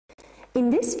In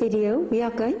this video, we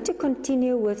are going to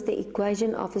continue with the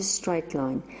equation of a straight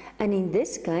line, and in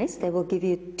this case, they will give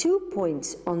you 2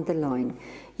 points on the line.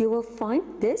 You will find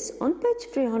this on page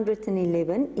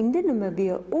 311 in the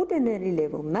Namibian Ordinary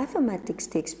Level Mathematics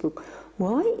textbook,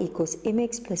 y equals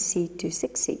mx plus c to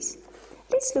 6c's.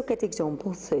 Let's look at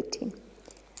example 13,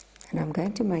 and I'm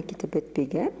going to make it a bit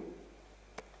bigger.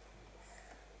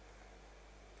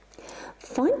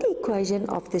 Find the equation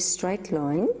of the straight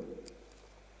line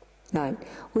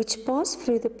which pass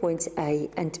through the points A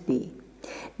and B.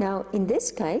 Now, in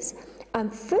this case, I'm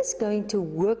first going to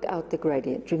work out the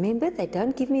gradient. Remember, they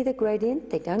don't give me the gradient,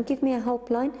 they don't give me a help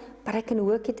line, but I can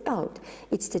work it out.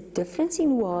 It's the difference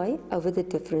in y over the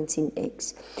difference in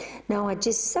x. Now, I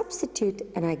just substitute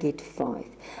and I get 5.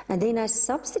 And then I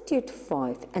substitute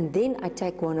 5, and then I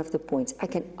take one of the points. I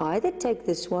can either take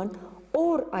this one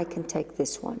or I can take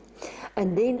this one.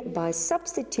 And then by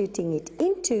substituting it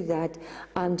into that,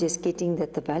 I'm just getting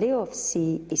that the value of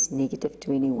c is negative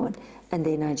 21. And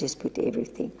then I just put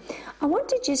everything. I want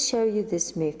to just show you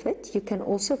this method. You can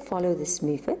also follow this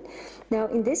method. Now,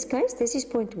 in this case, this is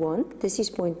point 1, this is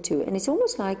point 2, and it's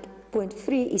almost like point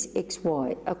 3 is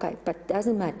xy. Okay, but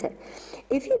doesn't matter.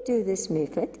 If you do this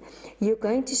method, you're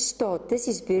going to start, this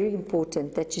is very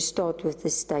important that you start with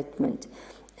this statement.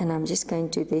 And I'm just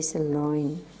going to, there's a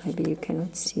line, maybe you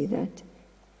cannot see that.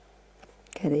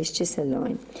 Okay, there's just a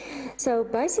line. So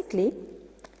basically,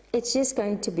 it's just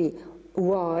going to be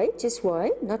y, just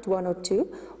y, not 1 or 2,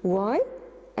 y,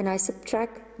 and I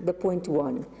subtract the point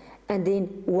 1. And then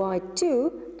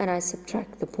y2, and I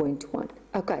subtract the point 1.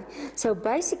 Okay, so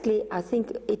basically, I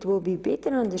think it will be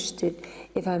better understood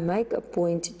if I make a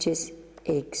point just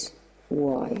x,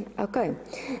 y. Okay,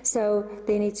 so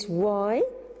then it's y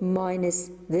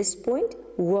minus this point,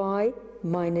 y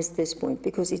minus this point,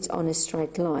 because it's on a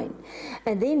straight line.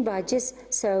 And then by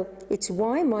just, so it's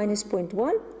y minus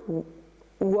 0.1,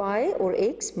 y or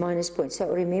x minus point. So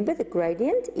remember, the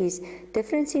gradient is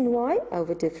difference in y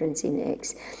over difference in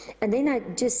x. And then I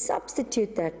just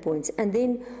substitute that points. And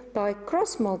then by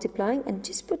cross multiplying, and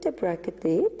just put a bracket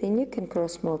there, then you can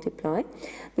cross multiply,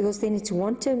 because then it's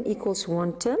one term equals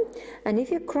one term. And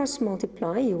if you cross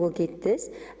multiply, you will get this.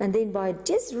 And then by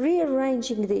just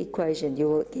rearranging the equation, you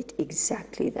will get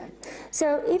exactly that.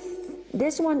 So if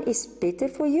this one is better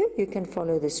for you, you can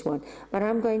follow this one. But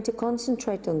I'm going to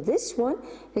concentrate on this one,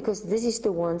 because this is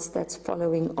the ones that's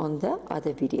following on the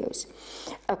other videos.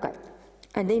 Okay.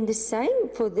 And then the same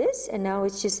for this, and now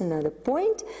it's just another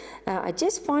point. I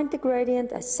just find the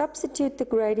gradient, I substitute the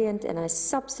gradient, and I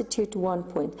substitute 1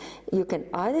 point. You can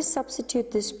either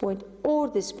substitute this point or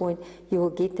this point. You will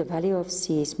get the value of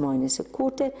c is minus a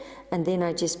quarter, and then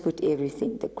I just put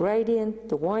everything, the gradient,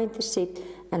 the y-intercept,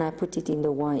 and I put it in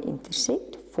the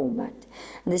y-intercept format.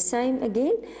 And the same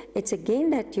again, it's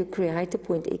again that you create a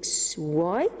point x,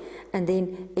 y, and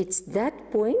then it's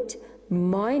that point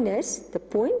minus the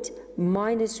point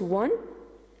minus 1,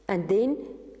 and then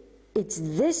it's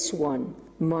this one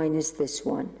minus this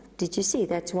one. Did you see?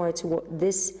 That's why it's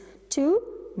this 2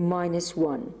 minus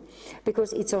 1,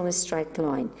 because it's on a straight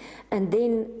line. And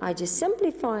then I just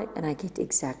simplify and I get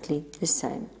exactly the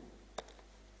same.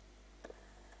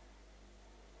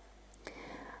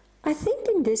 I think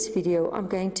in this video I'm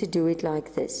going to do it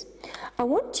like this. I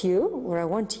want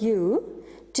you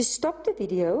to stop the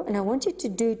video, and I want you to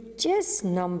do just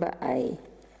number A.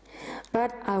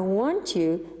 But I want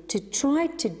you to try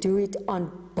to do it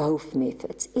on both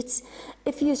methods.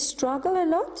 If you struggle a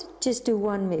lot, just do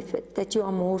one method that you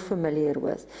are more familiar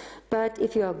with. But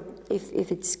if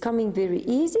it's coming very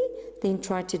easy, then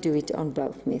try to do it on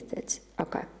both methods.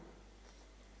 Okay.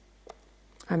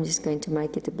 I'm just going to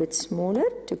make it a bit smaller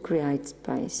to create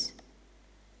space.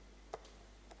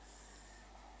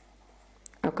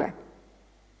 Okay.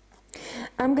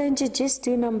 I'm going to just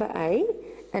do number A,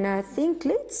 and I think,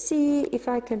 let's see if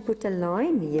I can put a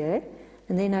line here,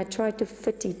 and then I try to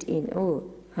fit it in. Oh,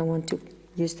 I want to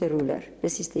use the ruler.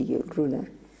 This is the ruler.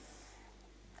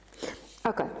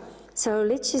 Okay, so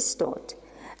let's just start.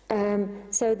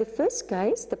 So the first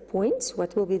case, the points,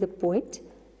 what will be the point?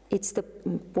 It's the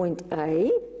point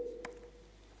A,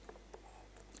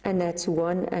 and that's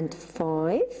 1 and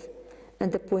 5,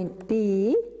 and the point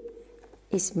B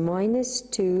is minus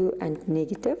 2 and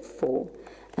negative 4.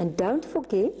 And don't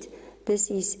forget, this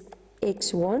is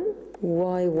x1,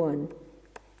 y1,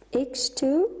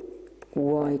 x2,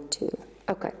 y2.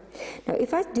 Okay, now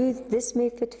if I do this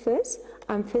method first,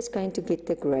 I'm first going to get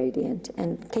the gradient.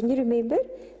 And can you remember?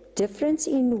 Difference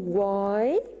in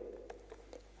y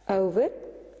over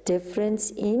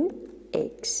difference in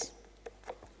x.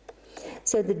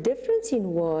 So the difference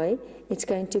in y, it's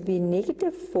going to be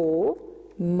negative 4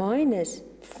 minus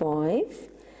 5,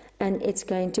 and it's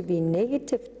going to be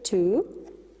negative 2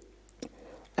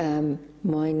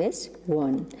 minus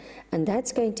 1. And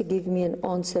that's going to give me an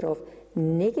answer of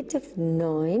negative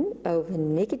 9 over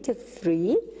negative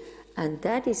 3, and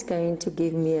that is going to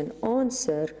give me an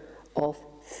answer of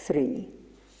 3.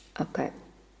 Okay.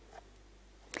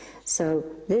 So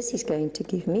this is going to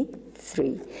give me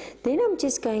 3. Then I'm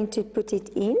just going to put it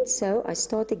in. So I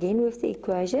start again with the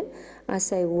equation. I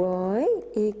say y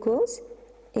equals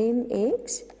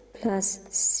mx plus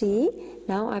c.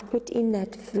 Now I put in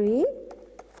that 3.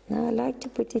 Now I like to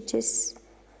put it just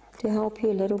to help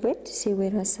you a little bit, to see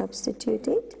where I substitute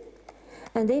it.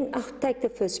 And then I'll take the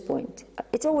first point.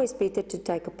 It's always better to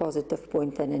take a positive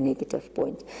point than a negative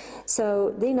point.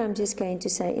 So then I'm just going to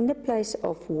say in the place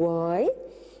of y,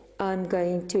 I'm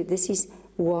going to, this is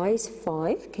y is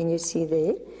 5, can you see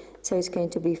there? So it's going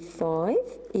to be 5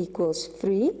 equals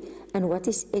 3, and what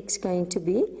is x going to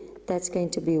be? That's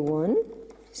going to be 1.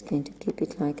 Just going to keep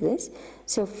it like this.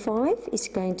 So 5 is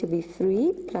going to be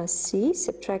 3 plus c,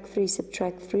 subtract 3,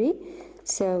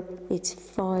 so it's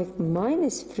 5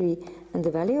 minus 3, and the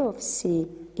value of c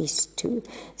is 2.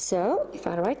 So if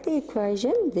I write the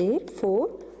equation, therefore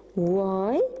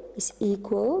y is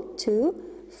equal to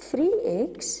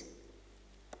 3x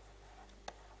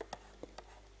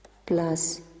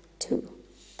plus 2.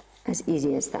 As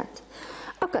easy as that.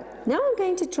 Okay, now I'm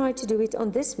going to try to do it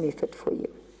on this method for you.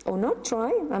 Or not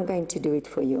try, I'm going to do it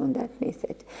for you on that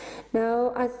method.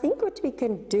 Now, I think what we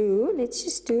can do, let's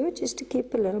just do it just to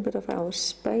keep a little bit of our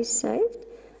space saved.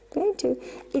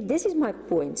 This is my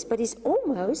points, but it's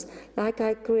almost like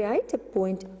I create a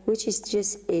point which is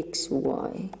just x,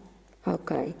 y.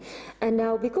 Okay, and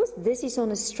now because this is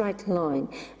on a straight line,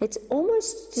 it's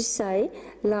almost to say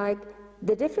like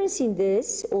the difference in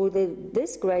this, or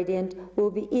this gradient,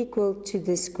 will be equal to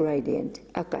this gradient.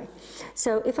 Okay,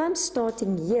 so if I'm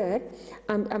starting here,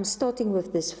 I'm starting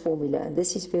with this formula. And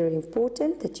this is very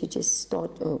important that you just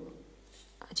start. Oh,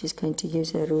 I'm just going to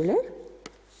use a ruler.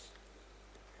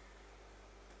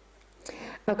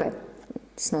 Okay,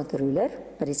 it's not a ruler,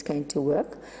 but it's going to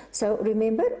work. So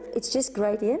remember, it's just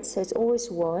gradients, so it's always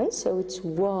y. So it's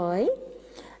y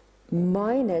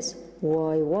minus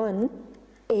y1.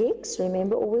 X,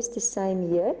 remember, always the same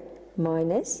here,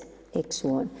 minus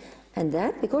x1. And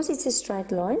that, because it's a straight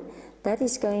line, that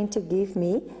is going to give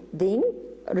me, then,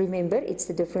 remember, it's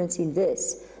the difference in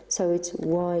this. So it's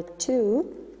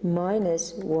y2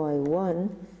 minus y1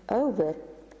 over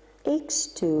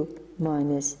x2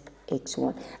 minus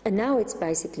x1. And now it's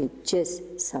basically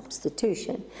just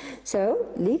substitution. So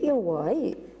leave your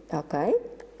y, okay,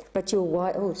 but your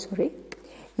y, oh, sorry,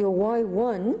 your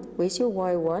y1, where's your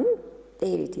y1?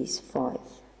 There it is, 5.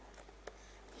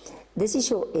 This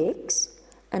is your x,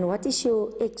 and what is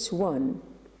your x1?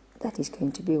 That is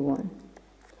going to be 1.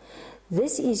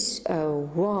 This is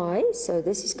y, so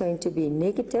this is going to be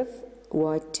negative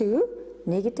y2,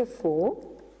 negative 4,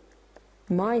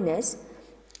 minus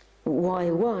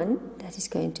y1, that is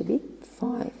going to be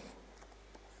 5,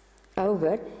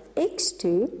 over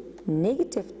x2,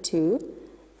 negative 2,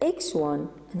 x1,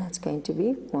 and that's going to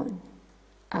be 1.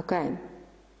 Okay.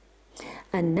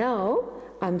 And now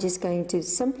I'm just going to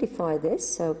simplify this,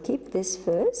 so keep this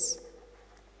first.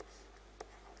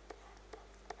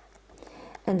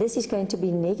 And this is going to be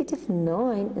negative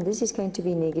 9, and this is going to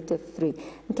be negative 3.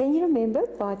 And can you remember,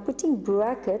 by putting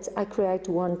brackets, I create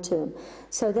one term.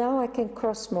 So now I can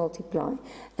cross multiply.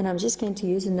 And I'm just going to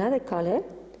use another color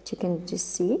that you can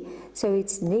just see. So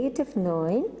it's negative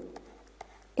 9,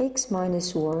 x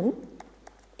minus 1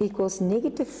 equals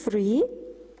negative 3.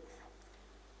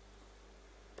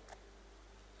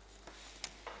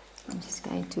 I'm just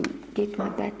going to get my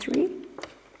battery.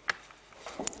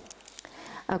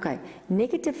 Okay,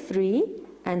 negative 3,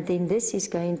 and then this is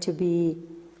going to be,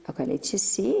 okay, let's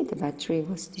just see, the battery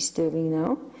was disturbing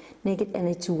now, negative, and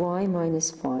it's y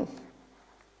minus 5.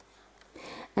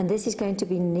 And this is going to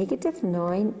be negative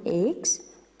 9x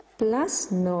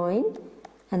plus 9,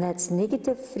 and that's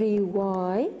negative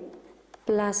 3y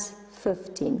plus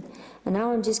 15. And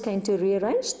now I'm just going to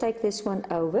rearrange, take this one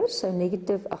over, so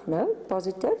negative,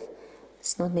 positive.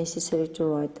 It's not necessary to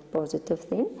write the positive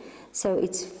thing. So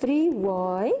it's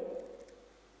 3y,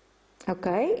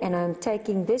 okay, and I'm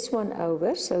taking this one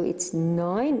over, so it's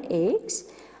 9x,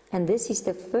 and this is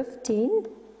the 15.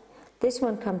 This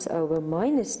one comes over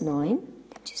minus 9.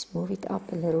 Just move it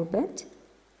up a little bit.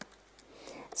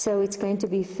 So it's going to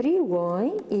be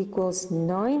 3y equals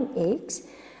 9x,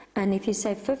 and if you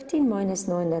say 15 minus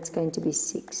 9, that's going to be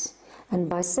 6. And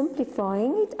by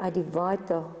simplifying it, I divide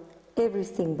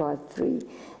everything by 3.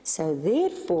 So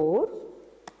therefore,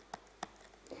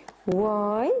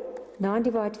 y, 9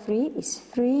 divided 3 is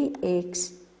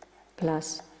 3x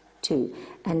plus 2.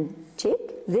 And check,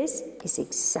 this is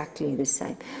exactly the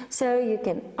same. So you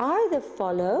can either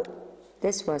follow,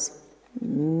 this was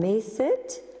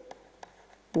method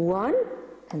 1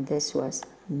 and this was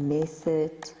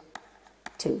method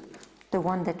 2, the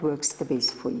one that works the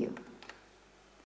best for you.